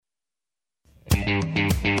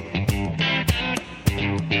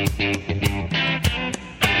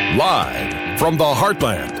Live from the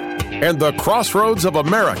heartland and the crossroads of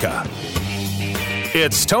America,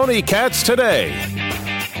 it's Tony Katz Today.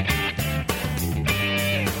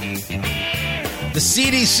 The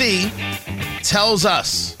CDC tells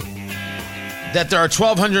us that there are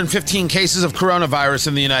 1,215 cases of coronavirus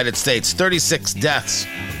in the United States, 36 deaths,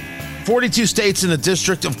 42 states in the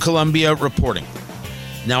District of Columbia reporting.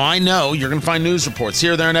 Now, I know you're going to find news reports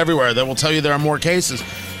here, there, and everywhere that will tell you there are more cases.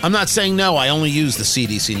 I'm not saying no, I only use the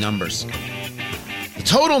CDC numbers. The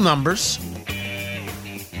total numbers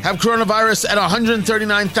have coronavirus at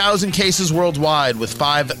 139,000 cases worldwide with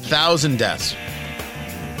 5,000 deaths.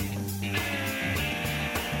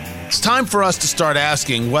 It's time for us to start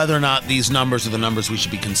asking whether or not these numbers are the numbers we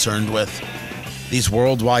should be concerned with. These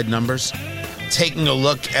worldwide numbers. Taking a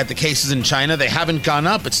look at the cases in China, they haven't gone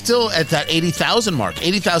up. It's still at that 80,000 mark,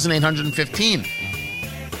 80,815.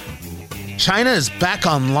 China is back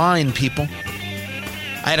online, people.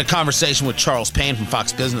 I had a conversation with Charles Payne from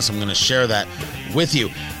Fox Business. I'm going to share that with you.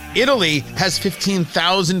 Italy has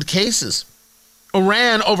 15,000 cases.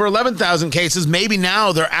 Iran, over 11,000 cases. Maybe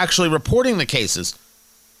now they're actually reporting the cases.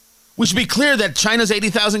 We should be clear that China's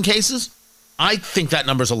 80,000 cases, I think that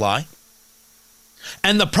number's a lie.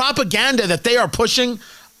 And the propaganda that they are pushing,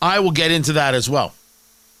 I will get into that as well.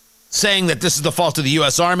 Saying that this is the fault of the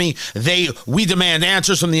U.S. Army. We demand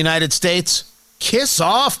answers from the United States. Kiss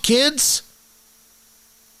off, kids.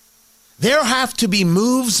 There have to be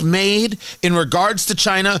moves made in regards to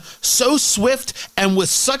China so swift and with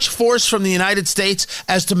such force from the United States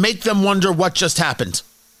as to make them wonder what just happened.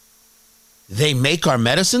 They make our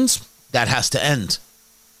medicines? That has to end.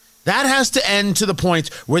 That has to end to the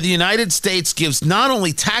point where the United States gives not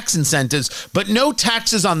only tax incentives, but no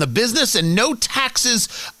taxes on the business and no taxes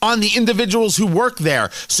on the individuals who work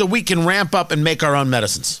there so we can ramp up and make our own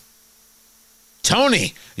medicines.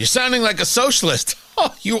 Tony, you're sounding like a socialist.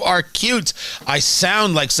 Oh, you are cute. I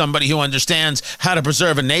sound like somebody who understands how to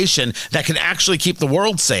preserve a nation that can actually keep the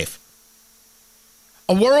world safe.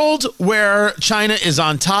 A world where China is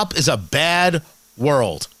on top is a bad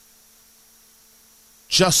world.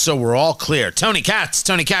 Just so we're all clear. Tony Katz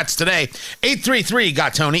Today.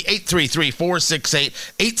 833-GOT-TONY,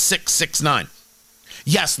 833-468-8669.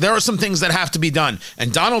 Yes, there are some things that have to be done.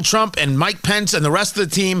 And Donald Trump and Mike Pence and the rest of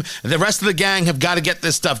the team, the rest of the gang have got to get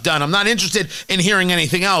this stuff done. I'm not interested in hearing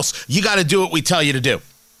anything else. You got to do what we tell you to do.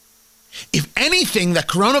 If anything, that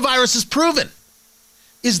coronavirus has proven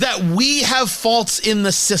is that we have faults in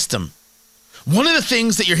the system. One of the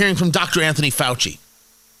things that you're hearing from Dr. Anthony Fauci,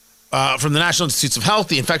 from the National Institutes of Health,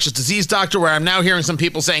 the infectious disease doctor, where I'm now hearing some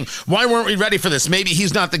people saying, why weren't we ready for this? Maybe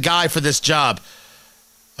he's not the guy for this job.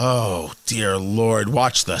 Oh, dear Lord,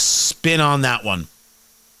 watch the spin on that one.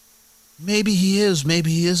 Maybe he is,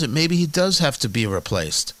 maybe he isn't. Maybe he does have to be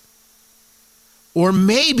replaced. Or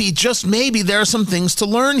maybe, just maybe, there are some things to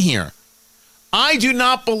learn here. I do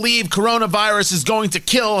not believe coronavirus is going to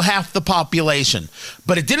kill half the population.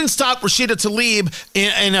 But it didn't stop Rashida Tlaib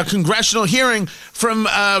in a congressional hearing from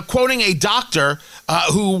quoting a doctor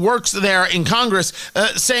who works there in Congress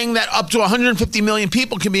saying that up to 150 million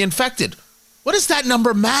people can be infected. What does that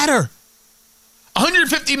number matter?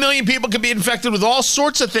 150 million people can be infected with all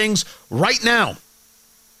sorts of things right now.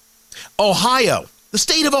 Ohio, the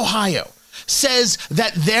state of Ohio, says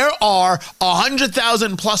that there are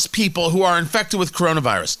 100,000 plus people who are infected with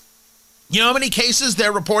coronavirus. You know how many cases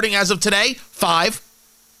they're reporting as of today? 5.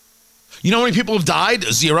 You know how many people have died?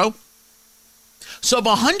 0. So if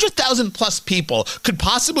 100,000 plus people could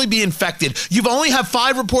possibly be infected, you've only have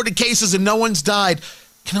 5 reported cases and no one's died.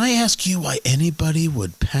 Can I ask you why anybody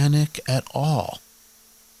would panic at all?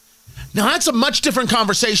 Now, that's a much different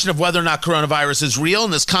conversation of whether or not coronavirus is real,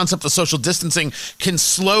 and this concept of social distancing can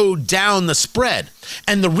slow down the spread.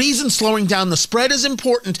 And the reason slowing down the spread is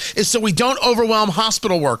important is so we don't overwhelm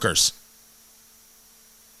hospital workers.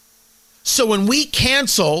 So when we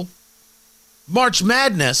cancel March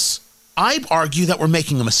Madness, I argue that we're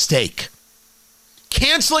making a mistake.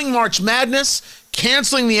 Canceling March Madness,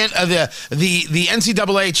 canceling the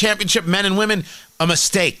NCAA championship, men and women, a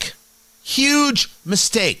mistake. Huge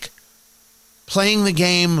mistake. Playing the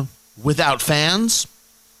game without fans?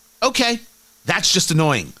 Okay, that's just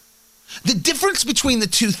annoying. The difference between the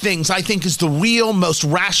two things, I think, is the real, most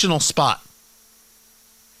rational spot.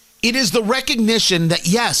 It is the recognition that,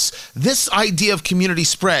 yes, this idea of community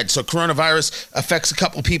spread, so coronavirus affects a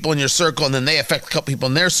couple of people in your circle, and then they affect a couple of people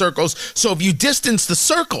in their circles. So if you distance the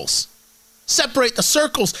circles, separate the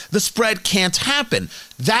circles, the spread can't happen.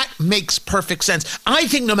 That makes perfect sense. I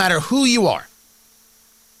think no matter who you are,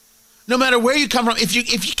 No matter where you come from, if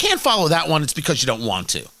you can't follow that one, it's because you don't want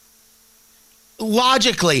to.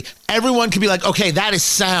 Logically, everyone can be like, okay, that is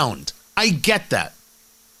sound. I get that.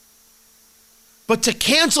 But to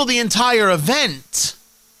cancel the entire event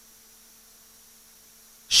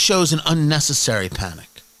shows an unnecessary panic.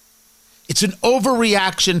 It's an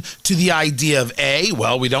overreaction to the idea of A,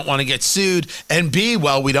 well, we don't want to get sued, and B,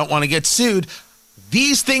 well, we don't want to get sued.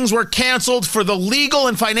 These things were canceled for the legal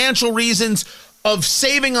and financial reasons of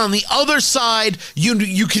saving on the other side.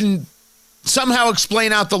 You can somehow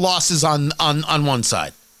explain out the losses on one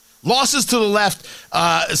side. Losses to the left,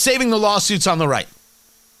 saving the lawsuits on the right.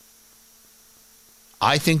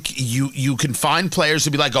 I think you can find players who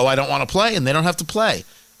be like, oh, I don't want to play, and they don't have to play.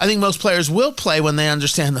 I think most players will play when they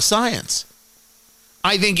understand the science.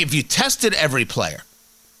 I think if you tested every player,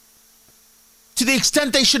 to the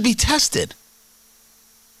extent they should be tested,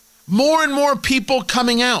 more and more people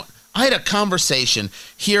coming out. I had a conversation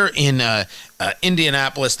here in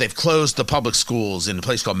Indianapolis. They've closed the public schools in a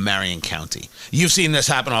place called Marion County. You've seen this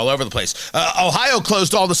happen all over the place. Ohio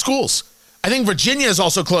closed all the schools. I think Virginia has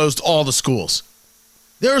also closed all the schools.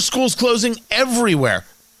 There are schools closing everywhere.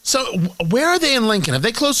 So where are they in Lincoln? Have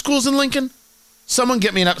they closed schools in Lincoln? Someone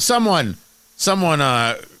get me someone,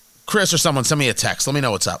 Chris or someone, send me a text. Let me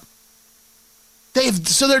know what's up.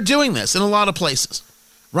 So they're doing this in a lot of places,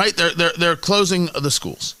 right? They're closing the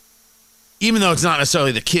schools, even though it's not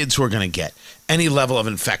necessarily the kids who are going to get any level of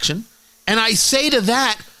infection. And I say to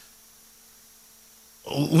that,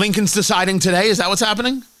 Lincoln's deciding today. Is that what's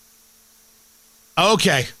happening?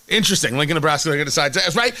 Okay, interesting. Lincoln, Nebraska, they're going to decide today,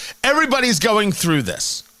 right? Everybody's going through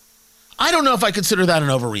this. I don't know if I consider that an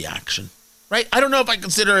overreaction, right? I don't know if I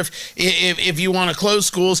consider if you want to close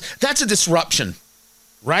schools, that's a disruption,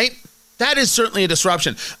 right? That is certainly a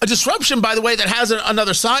disruption. A disruption, by the way, that has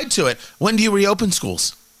another side to it. When do you reopen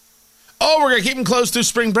schools? Oh, we're going to keep them closed through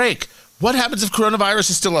spring break. What happens if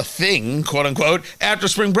coronavirus is still a thing, quote unquote, after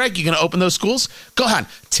spring break? You going to open those schools? Go on.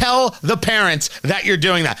 Tell the parents that you're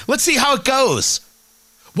doing that. Let's see how it goes.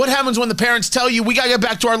 What happens when the parents tell you we got to get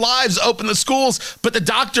back to our lives, open the schools, but the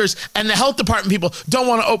doctors and the health department people don't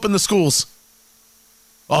want to open the schools?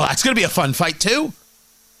 Oh, that's going to be a fun fight too.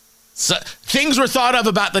 So, things were thought of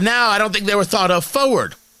about the now. I don't think they were thought of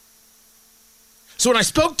forward. So when I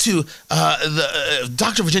spoke to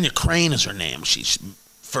Dr. Virginia Crane is her name. She's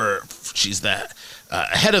the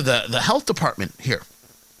head of the health department here.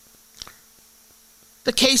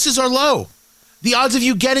 The cases are low. The odds of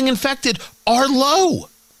you getting infected are low.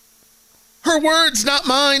 Her words, not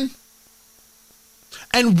mine.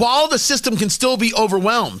 And while the system can still be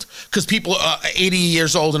overwhelmed, because people are 80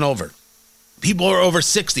 years old and over, people are over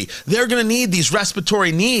 60, they're going to need these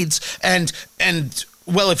respiratory needs. And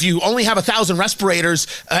well, if you only have 1,000 respirators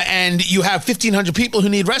and you have 1,500 people who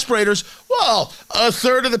need respirators, well, a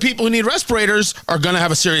third of the people who need respirators are going to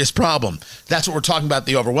have a serious problem. That's what we're talking about,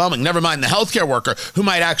 the overwhelming. Never mind the healthcare worker who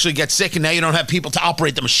might actually get sick, and now you don't have people to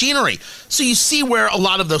operate the machinery. So you see where a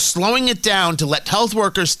lot of those slowing it down to let health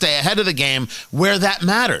workers stay ahead of the game where that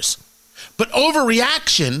matters. But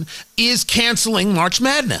overreaction is canceling March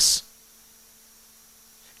Madness.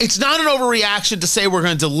 It's not an overreaction to say we're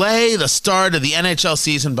going to delay the start of the NHL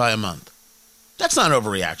season by a month. That's not an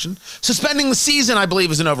overreaction. Suspending the season, I believe,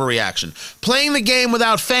 is an overreaction. Playing the game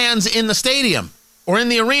without fans in the stadium or in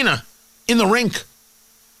the arena, in the rink.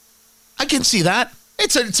 I can see that.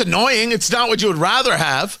 It's annoying. It's not what you would rather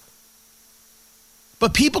have.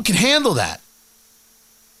 But people can handle that.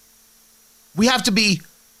 We have to be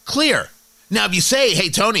clear. Now, if you say, hey,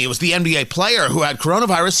 Tony, it was the NBA player who had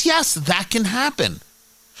coronavirus, yes, that can happen.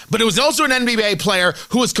 But it was also an NBA player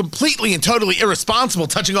who was completely and totally irresponsible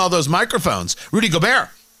touching all those microphones. Rudy Gobert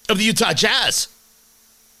of the Utah Jazz.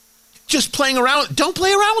 Just playing around. Don't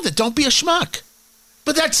play around with it. Don't be a schmuck.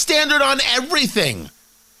 But that's standard on everything.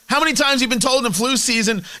 How many times have you been told in flu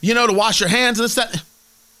season, to wash your hands and this, that?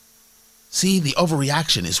 See, the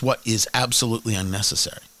overreaction is what is absolutely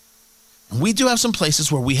unnecessary. And we do have some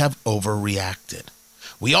places where we have overreacted.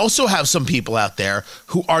 We also have some people out there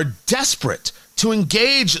who are desperate to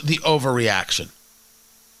engage the overreaction.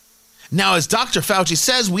 Now, as Dr. Fauci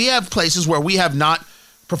says, we have places where we have not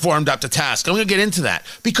performed up to task. I'm going to get into that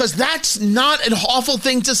because that's not an awful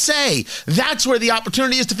thing to say. That's where the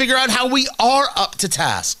opportunity is to figure out how we are up to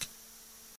task.